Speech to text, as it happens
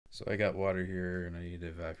So I got water here and I need to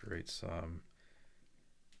evaporate some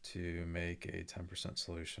to make a 10%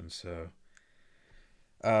 solution. So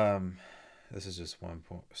this is just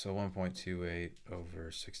 1.28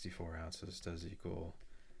 over 64 ounces does equal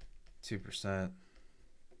 2%.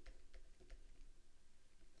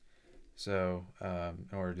 So in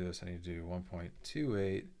order to do this, I need to do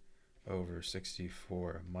 1.28 over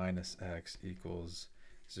 64 minus x equals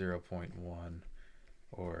 0.1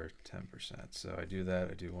 or 10%. So I do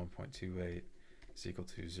that, I do 1.28 is equal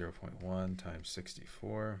to 0.1 times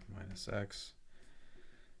 64 minus x.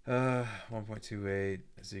 1.28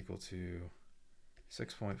 is equal to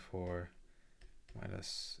 6.4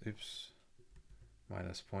 minus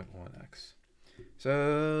 0.1x.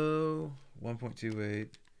 So 1.28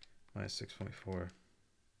 minus 6.4.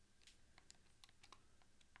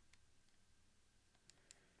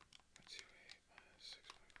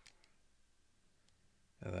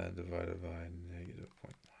 And then divided by negative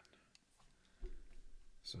 0.1.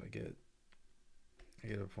 So I get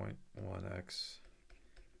negative 0.1x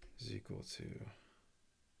is equal to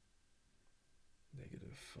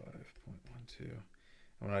negative 5.12. And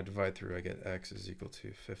when I divide through, I get x is equal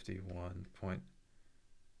to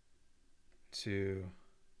 51.2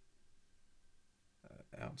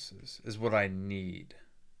 ounces is what I need.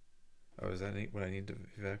 Oh, is that what I need to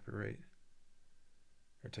evaporate?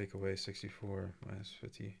 Or take away 64 minus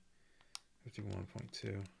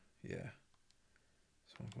 51.2. Yeah.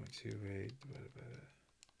 It's 1.28 divided by that.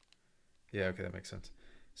 Yeah, okay, that makes sense.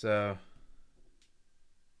 So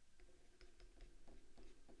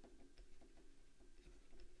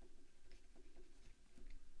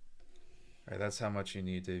all right, that's how much you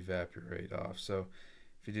need to evaporate off. So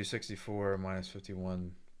if you do 64 minus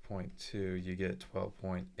 51.2, you get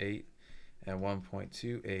 12.8. And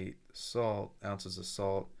 1.28 ounces of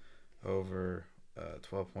salt over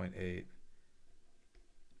 12.8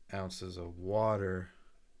 ounces of water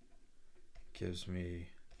gives me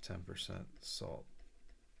 10% salt.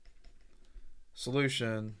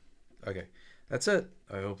 Solution. Okay, that's it.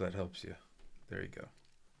 I hope that helps you. There you go.